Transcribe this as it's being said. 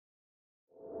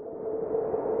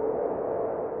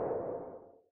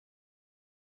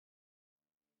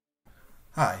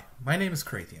Hi, my name is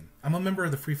Krathian. I'm a member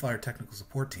of the FreeFlyer technical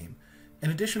support team.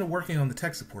 In addition to working on the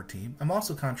tech support team, I'm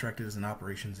also contracted as an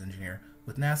operations engineer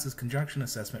with NASA's Conjunction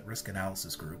Assessment Risk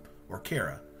Analysis Group, or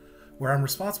CARA, where I'm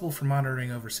responsible for monitoring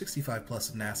over 65 plus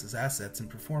of NASA's assets and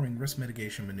performing risk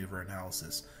mitigation maneuver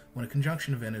analysis when a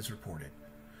conjunction event is reported.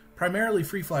 Primarily,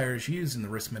 FreeFlyer is used in the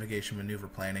risk mitigation maneuver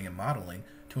planning and modeling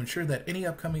to ensure that any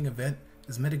upcoming event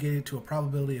is mitigated to a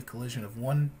probability of collision of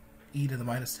 1e to the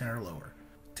minus 10 or lower.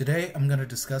 Today, I'm going to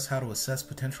discuss how to assess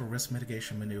potential risk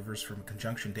mitigation maneuvers from a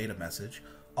conjunction data message,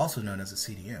 also known as a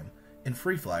CDM, in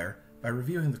FreeFlyer by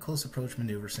reviewing the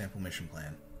CloseApproachManeuver Sample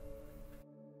MissionPlan.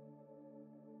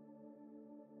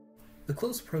 The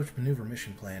CloseApproachManeuver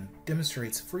MissionPlan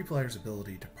demonstrates FreeFlyer's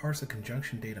ability to parse a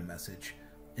conjunction data message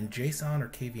in JSON or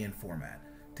KVN format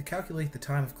to calculate the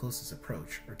time of closest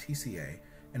approach, or TCA,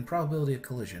 and probability of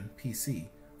collision, PC,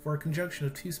 for a conjunction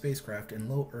of two spacecraft in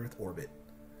low Earth orbit.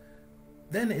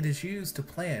 Then it is used to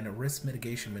plan a risk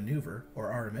mitigation maneuver,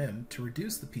 or RMM, to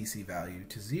reduce the PC value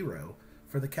to 0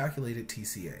 for the calculated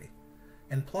TCA,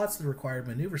 and plots the required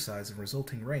maneuver size and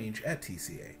resulting range at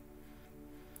TCA.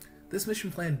 This mission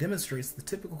plan demonstrates the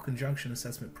typical conjunction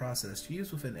assessment process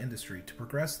used within industry to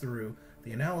progress through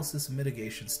the analysis and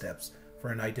mitigation steps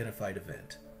for an identified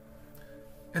event.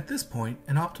 At this point,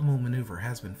 an optimal maneuver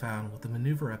has been found with the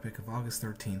maneuver epoch of August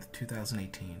 13,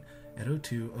 2018 at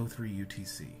 02:03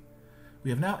 UTC. We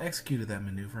have now executed that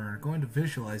maneuver and are going to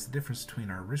visualize the difference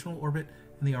between our original orbit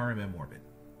and the RMM orbit.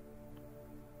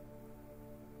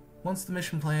 Once the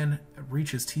mission plan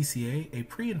reaches TCA, a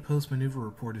pre- and post-maneuver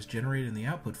report is generated in the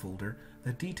output folder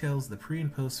that details the pre-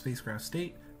 and post-spacecraft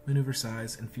state, maneuver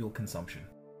size, and fuel consumption.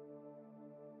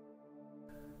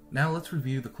 Now let's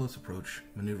review the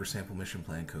CloseApproachManeuver Sample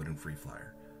MissionPlan code in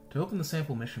FreeFlyer. To open the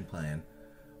Sample Mission Plan,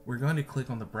 we're going to click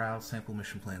on the Browse Sample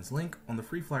Mission Plans link on the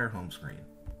FreeFlyer home screen.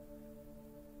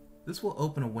 This will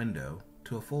open a window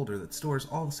to a folder that stores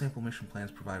all the sample mission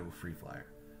plans provided with FreeFlyer.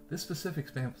 This specific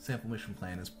sample mission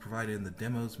plan is provided in the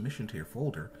Demos Mission Tier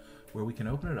folder, where we can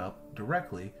open it up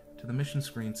directly to the mission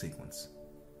screen sequence.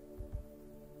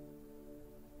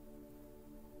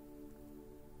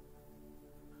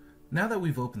 Now that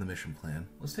we've opened the mission plan,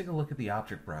 let's take a look at the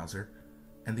object browser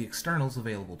and the externals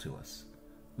available to us.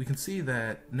 We can see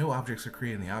that no objects are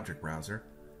created in the object browser,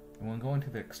 and when going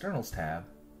to the externals tab,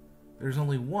 there's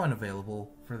only one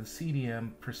available for the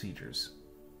CDM procedures.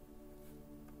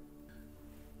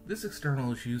 This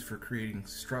external is used for creating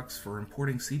structs for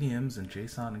importing CDMs in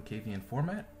JSON and KVN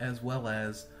format, as well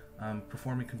as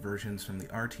performing conversions from the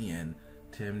RTN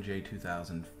to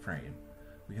MJ2000 frame.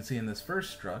 We can see in this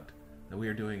first struct that we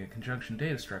are doing a conjunction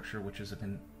data structure, which is a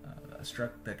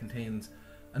struct that contains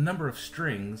a number of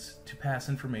strings to pass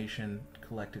information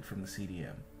collected from the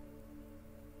CDM.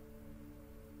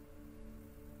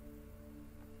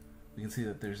 We can see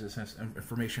that there's this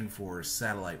information for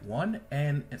Satellite 1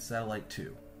 and Satellite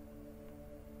 2.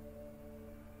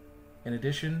 In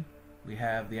addition, we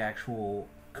have the actual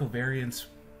covariance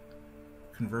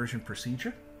conversion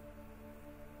procedure,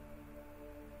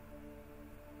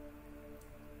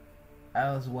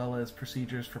 as well as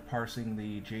procedures for parsing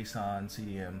the JSON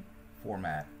CDM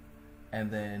format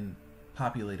and then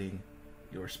populating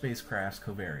your spacecraft's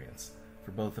covariance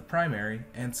for both the primary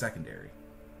and secondary.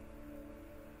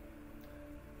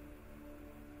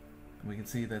 We can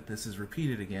see that this is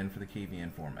repeated again for the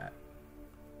KVN format.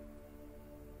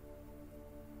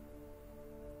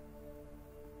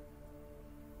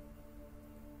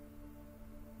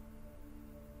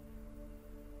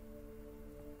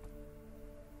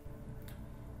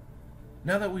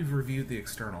 Now that we've reviewed the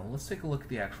external, let's take a look at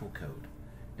the actual code.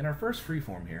 In our first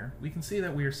freeform here, we can see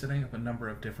that we are setting up a number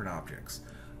of different objects.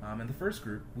 In the first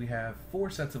group, we have 4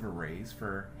 sets of arrays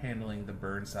for handling the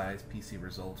burn size, PC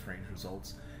results, range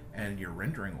results, and your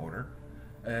rendering order,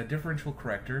 a differential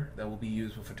corrector that will be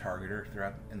used with a targeter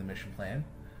throughout in the mission plan,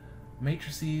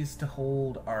 matrices to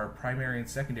hold our primary and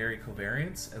secondary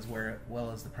covariance, as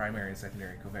well as the primary and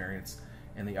secondary covariance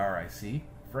in the RIC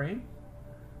frame,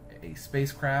 a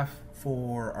spacecraft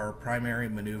for our primary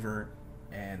maneuver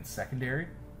and secondary,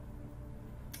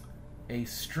 a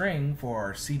string for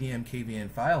our CDM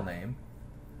KVN file name,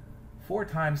 4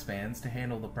 time spans to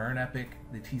handle the burn epoch,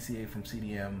 the TCA from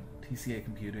CDM, TCA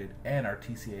computed, and our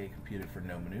TCA computed for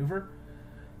no maneuver,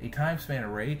 a time span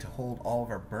array to hold all of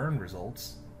our burn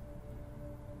results,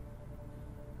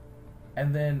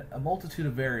 and then a multitude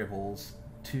of variables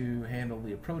to handle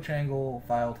the approach angle,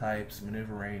 file types,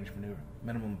 maneuver range,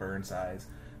 minimum burn size,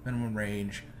 minimum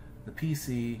range, the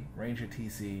PC, range of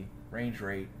TC, range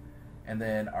rate, and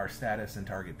then our status and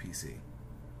target PC.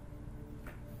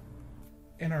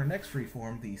 In our next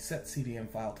freeform, the set CDM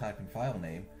file type and file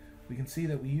name, we can see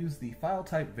that we use the file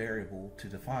type variable to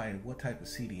define what type of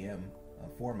CDM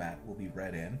format will be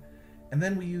read in, and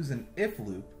then we use an if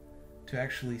loop to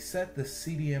actually set the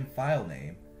CDM file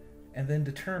name and then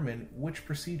determine which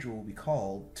procedure will be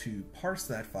called to parse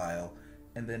that file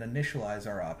and then initialize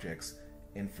our objects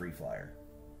in FreeFlyer.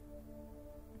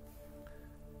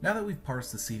 Now that we've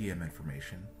parsed the CDM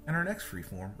information, in our next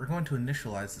freeform, we're going to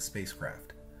initialize the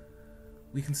spacecraft.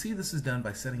 We can see this is done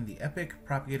by setting the epoch,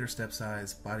 propagator step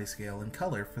size, body scale, and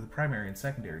color for the primary and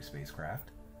secondary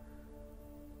spacecraft.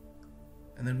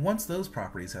 And then once those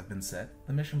properties have been set,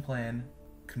 the mission plan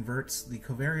converts the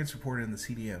covariance reported in the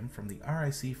CDM from the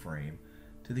RIC frame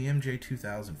to the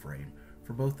MJ2000 frame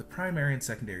for both the primary and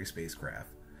secondary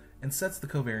spacecraft, and sets the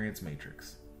covariance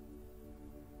matrix.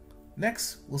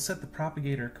 Next, we'll set the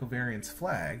propagator covariance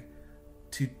flag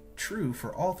to true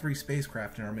for all three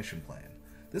spacecraft in our mission plan.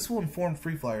 This will inform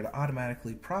FreeFlyer to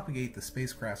automatically propagate the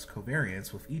spacecraft's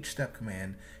covariance with each step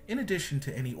command in addition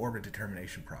to any orbit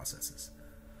determination processes.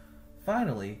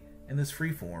 Finally, in this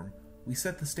freeform, we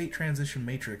set the state transition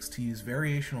matrix to use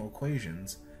variational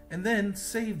equations and then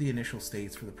save the initial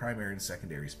states for the primary and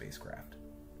secondary spacecraft.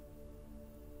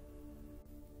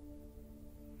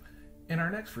 In our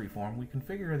next freeform, we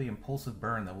configure the impulsive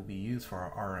burn that will be used for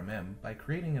our RMM by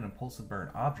creating an impulsive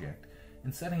burn object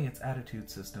and setting its attitude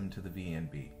system to the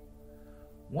VNB.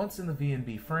 Once in the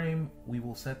VNB frame, we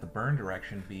will set the burn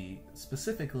direction be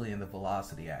specifically in the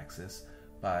velocity axis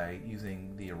by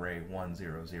using the array 1,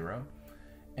 0, 0,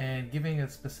 and giving a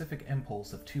specific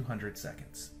impulse of 200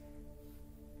 seconds.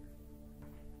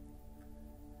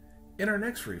 In our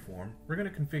next freeform, we're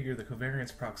going to configure the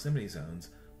covariance proximity zones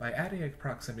by adding a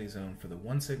proximity zone for the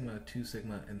 1 sigma, 2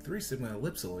 sigma, and 3 sigma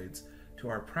ellipsoids to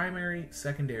our primary,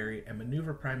 secondary, and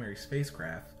maneuver primary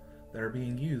spacecraft that are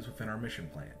being used within our mission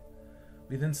plan.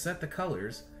 We then set the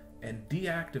colors and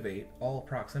deactivate all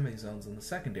proximity zones in the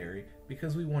secondary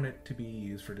because we want it to be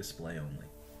used for display only.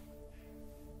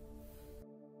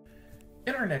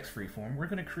 In our next freeform, we're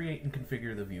going to create and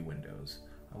configure the view windows.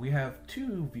 We have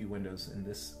two view windows in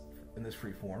this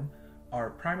freeform,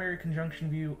 our primary conjunction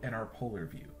view and our polar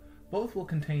view. Both will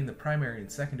contain the primary and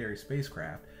secondary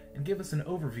spacecraft and give us an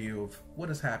overview of what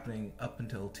is happening up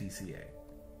until TCA.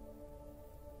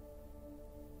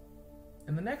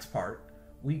 In the next part,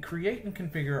 we create and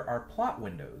configure our plot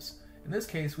windows. In this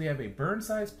case, we have a burn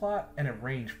size plot and a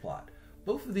range plot.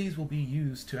 Both of these will be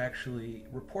used to actually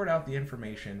report out the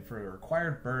information for the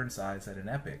required burn size at an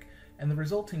epoch and the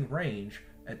resulting range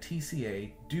at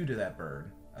TCA due to that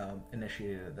burn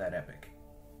initiated at that epoch.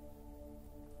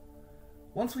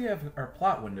 Once we have our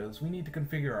plot windows, we need to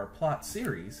configure our plot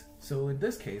series. So in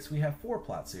this case, we have 4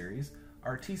 plot series: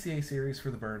 our TCA series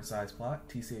for the burn size plot,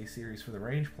 TCA series for the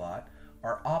range plot,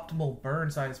 our optimal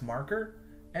burn size marker,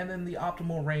 and then the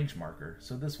optimal range marker.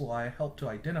 So this will help to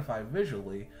identify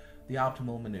visually the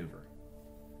optimal maneuver.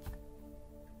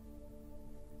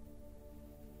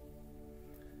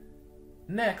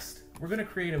 Next, we're going to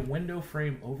create a window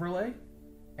frame overlay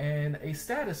and a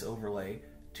status overlay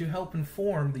to help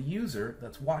inform the user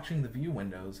that's watching the view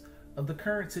windows of the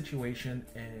current situation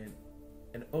and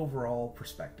an overall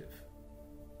perspective.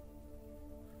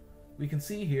 We can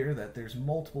see here that there's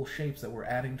multiple shapes that we're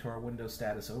adding to our window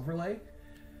status overlay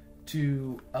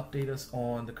to update us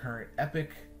on the current epoch,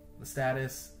 the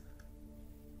status,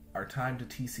 our time to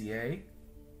TCA,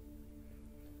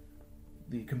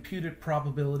 the computed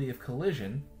probability of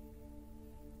collision,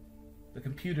 the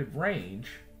computed range,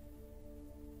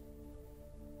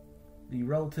 the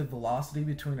relative velocity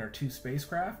between our two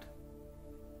spacecraft,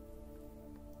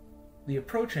 the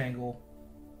approach angle,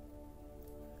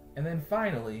 and then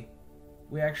finally,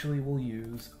 we actually will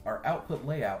use our output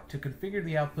layout to configure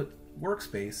the output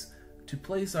workspace to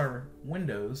place our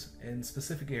windows in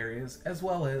specific areas as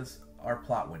well as our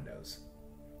plot windows.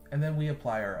 And then we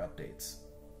apply our updates.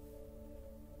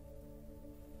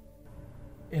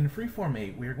 In Freeform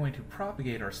 8, we are going to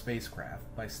propagate our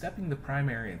spacecraft by stepping the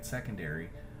primary and secondary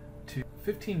to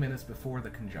 15 minutes before the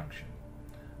conjunction.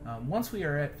 Once we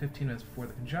are at 15 minutes before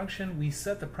the conjunction, we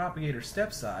set the propagator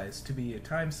step size to be a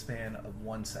time span of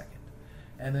 1 second,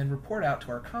 and then report out to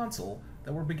our console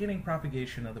that we're beginning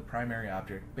propagation of the primary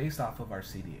object based off of our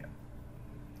CDM.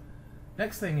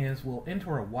 Next thing is we'll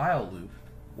enter a while loop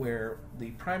where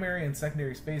the primary and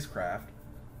secondary spacecraft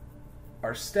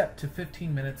are stepped to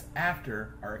 15 minutes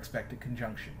after our expected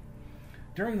conjunction.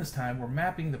 During this time, we're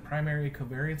mapping the primary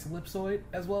covariance ellipsoid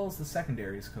as well as the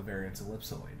secondary's covariance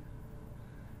ellipsoid,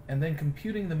 and then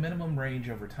computing the minimum range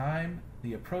over time,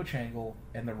 the approach angle,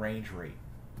 and the range rate.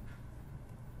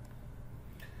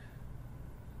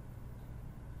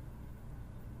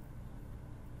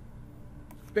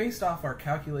 Based off our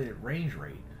calculated range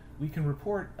rate, we can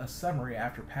report a summary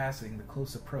after passing the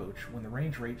close approach when the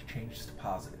range rate changes to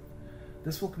positive.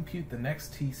 This will compute the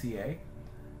next TCA,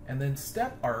 and then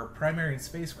step our primary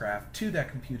spacecraft to that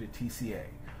computed TCA.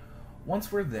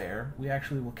 Once we're there, we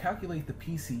actually will calculate the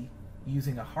PC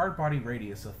using a hard body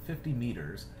radius of 50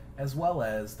 meters, as well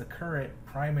as the current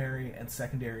primary and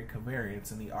secondary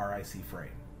covariance in the RIC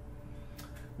frame.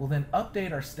 We'll then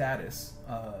update our status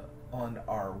on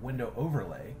our window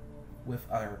overlay with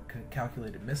our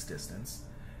calculated miss distance,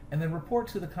 and then report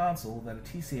to the console that a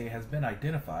TCA has been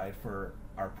identified for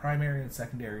our primary and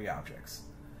secondary objects.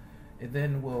 It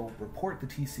then will report the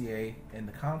TCA in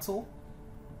the console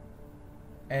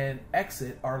and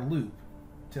exit our loop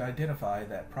to identify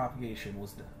that propagation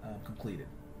was completed.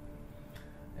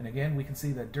 And again, we can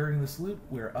see that during this loop,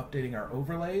 we're updating our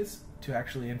overlays to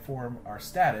actually inform our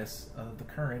status of the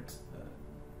current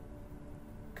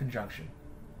conjunction.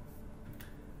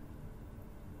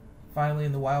 Finally,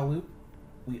 in the while loop,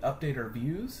 we update our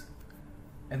views,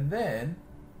 and then,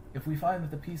 if we find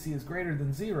that the PC is greater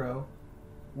than 0,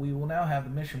 we will now have the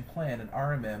mission plan in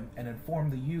RMM and inform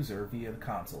the user via the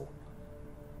console.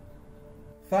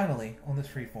 Finally, on this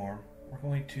freeform, we're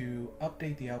going to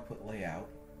update the output layout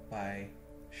by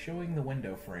showing the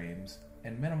window frames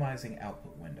and minimizing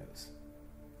output windows.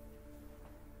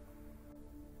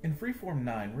 In freeform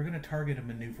 9, we're going to target a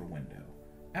maneuver window.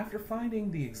 After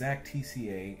finding the exact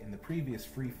TCA in the previous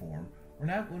freeform, we're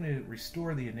now going to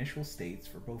restore the initial states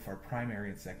for both our primary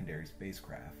and secondary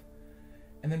spacecraft,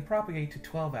 and then propagate to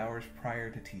 12 hours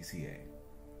prior to TCA.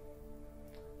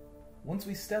 Once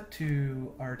we step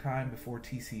to our time before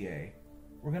TCA,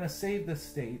 we're going to save this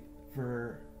state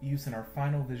for use in our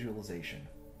final visualization,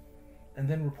 and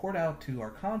then report out to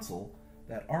our console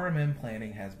that RMM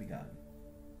planning has begun.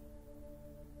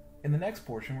 In the next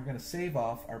portion, we're going to save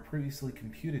off our previously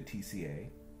computed TCA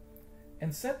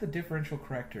and set the differential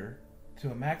corrector to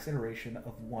a max iteration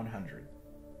of 100.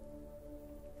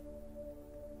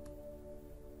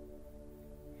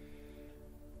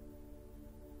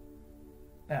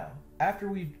 Now, after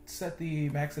we've set the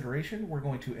max iteration, we're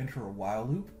going to enter a while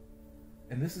loop,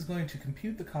 and this is going to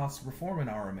compute the cost to perform an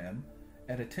RMM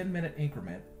at a 10-minute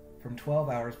increment from 12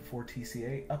 hours before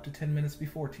TCA up to 10 minutes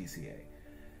before TCA,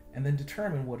 and then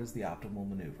determine what is the optimal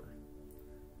maneuver.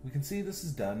 We can see this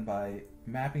is done by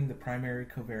mapping the primary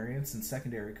covariance and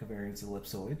secondary covariance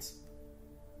ellipsoids,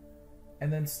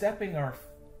 and then stepping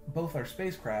both our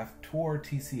spacecraft toward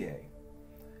TCA.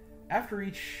 After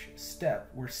each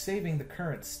step, we're saving the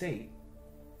current state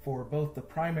for both the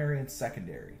primary and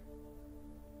secondary.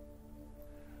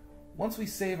 Once we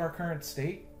save our current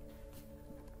state,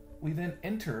 we then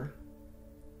enter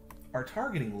our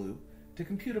targeting loop to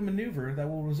compute a maneuver that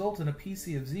will result in a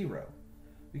PC of 0.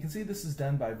 We can see this is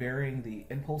done by varying the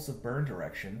impulsive burn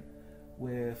direction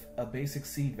with a basic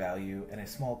seed value and a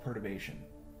small perturbation.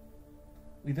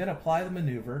 We then apply the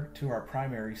maneuver to our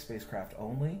primary spacecraft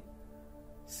only,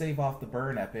 save off the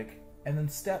burn epic, and then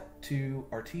step to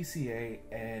our TCA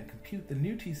and compute the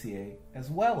new TCA as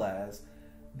well as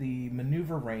the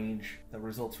maneuver range that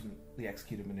results from the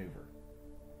executed maneuver.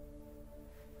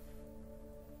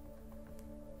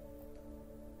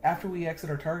 After we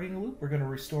exit our targeting loop, we're going to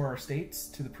restore our states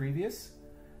to the previous,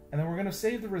 and then we're going to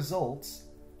save the results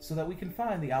so that we can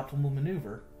find the optimal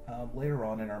maneuver later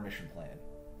on in our mission plan,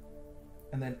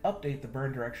 and then update the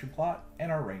burn direction plot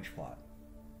and our range plot.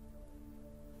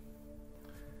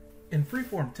 In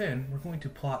freeform 10, we're going to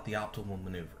plot the optimal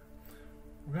maneuver.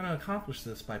 We're going to accomplish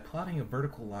this by plotting a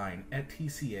vertical line at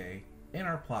TCA in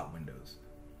our plot windows.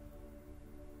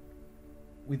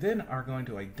 We then are going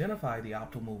to identify the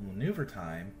optimal maneuver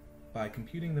time by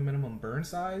computing the minimum burn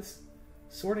size,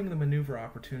 sorting the maneuver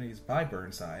opportunities by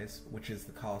burn size, which is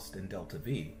the cost in delta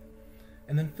V,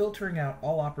 and then filtering out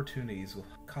all opportunities with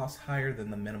cost higher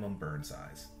than the minimum burn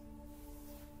size.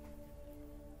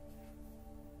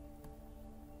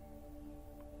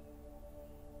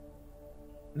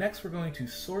 Next, we're going to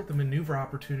sort the maneuver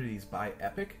opportunities by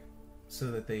epoch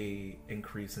so that they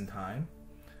increase in time.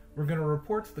 We're going to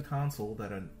report to the console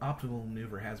that an optimal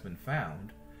maneuver has been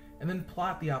found, and then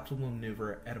plot the optimal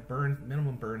maneuver at a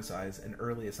minimum burn size and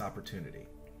earliest opportunity.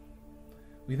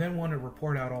 We then want to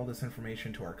report out all this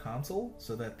information to our console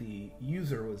so that the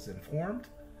user was informed,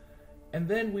 and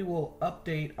then we will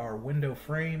update our window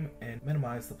frame and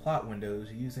minimize the plot windows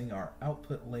using our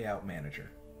Output Layout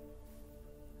Manager.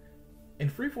 In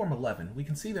freeform 11, we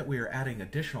can see that we are adding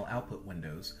additional output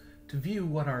windows to view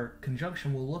what our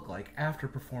conjunction will look like after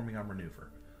performing our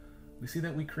maneuver. We see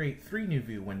that we create 3 new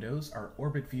view windows: our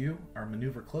orbit view, our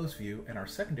maneuver close view, and our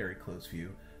secondary close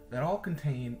view, that all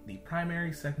contain the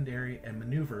primary, secondary, and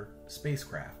maneuver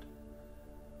spacecraft.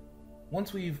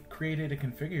 Once we've created and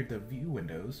configured the view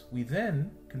windows, we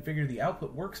then configure the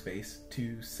output workspace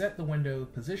to set the window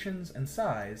positions and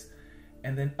size,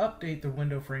 and then update the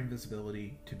window frame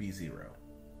visibility to be 0.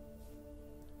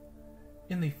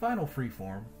 In the final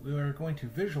freeform, we are going to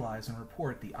visualize and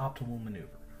report the optimal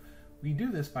maneuver. We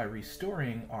do this by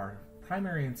restoring our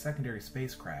primary and secondary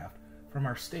spacecraft from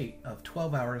our state of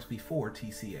 12 hours before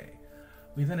TCA.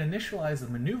 We then initialize the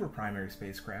maneuver primary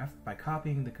spacecraft by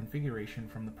copying the configuration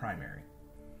from the primary.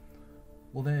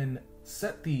 We'll then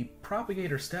set the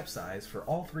propagator step size for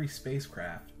all 3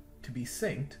 spacecraft to be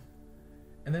synced,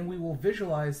 and then we will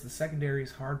visualize the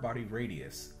secondary's hard body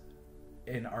radius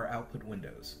in our output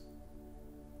windows.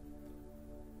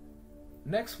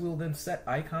 Next, we'll then set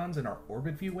icons in our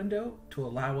orbit view window to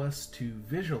allow us to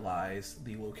visualize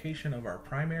the location of our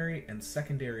primary and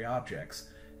secondary objects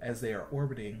as they are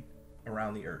orbiting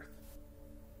around the Earth.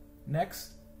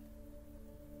 Next,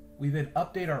 we then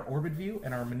update our orbit view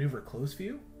and our maneuver close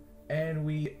view, and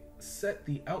we set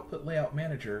the output layout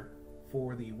manager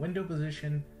for the window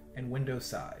position and window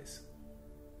size.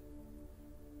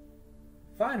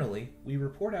 Finally, we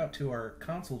report out to our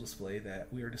console display that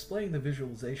we are displaying the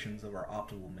visualizations of our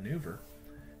optimal maneuver,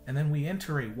 and then we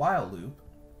enter a while loop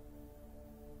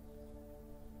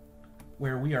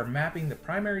where we are mapping the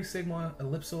primary sigma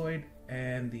ellipsoid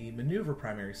and the maneuver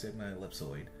primary sigma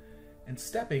ellipsoid and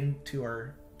stepping to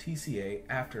our TCA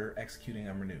after executing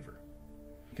our maneuver.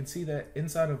 You can see that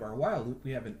inside of our while loop we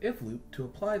have an if loop to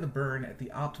apply the burn at the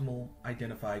optimal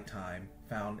identified time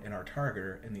found in our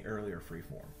targeter in the earlier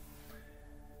freeform.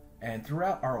 And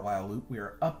throughout our while loop, we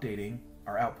are updating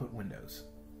our output windows.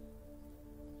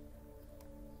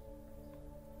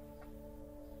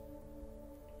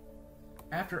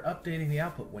 After updating the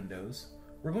output windows,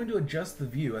 we're going to adjust the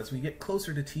view as we get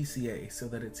closer to TCA so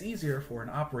that it's easier for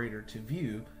an operator to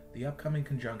view the upcoming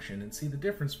conjunction and see the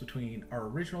difference between our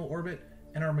original orbit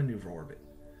and our maneuver orbit.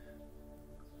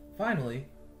 Finally,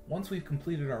 once we've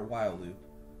completed our while loop,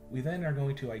 we then are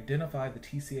going to identify the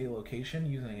TCA location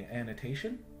using an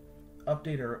annotation,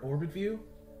 update our orbit view,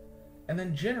 and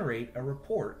then generate a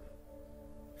report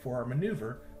for our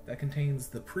maneuver that contains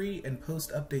the pre and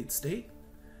post update state,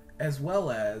 as well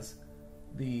as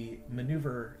the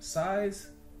maneuver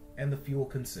size and the fuel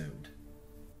consumed.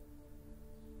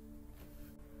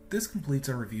 This completes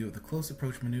our review of the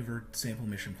CloseApproachManeuver Sample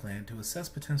MissionPlan to assess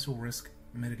potential risk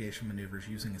mitigation maneuvers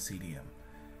using a CDM.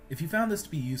 If you found this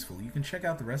to be useful, you can check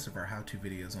out the rest of our how-to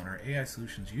videos on our AI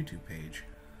Solutions YouTube page.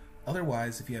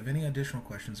 Otherwise, if you have any additional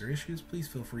questions or issues, please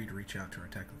feel free to reach out to our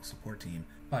technical support team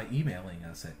by emailing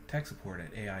us at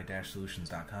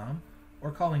techsupport@ai-solutions.com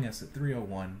or calling us at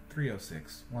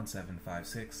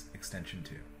 301-306-1756, extension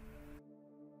 2.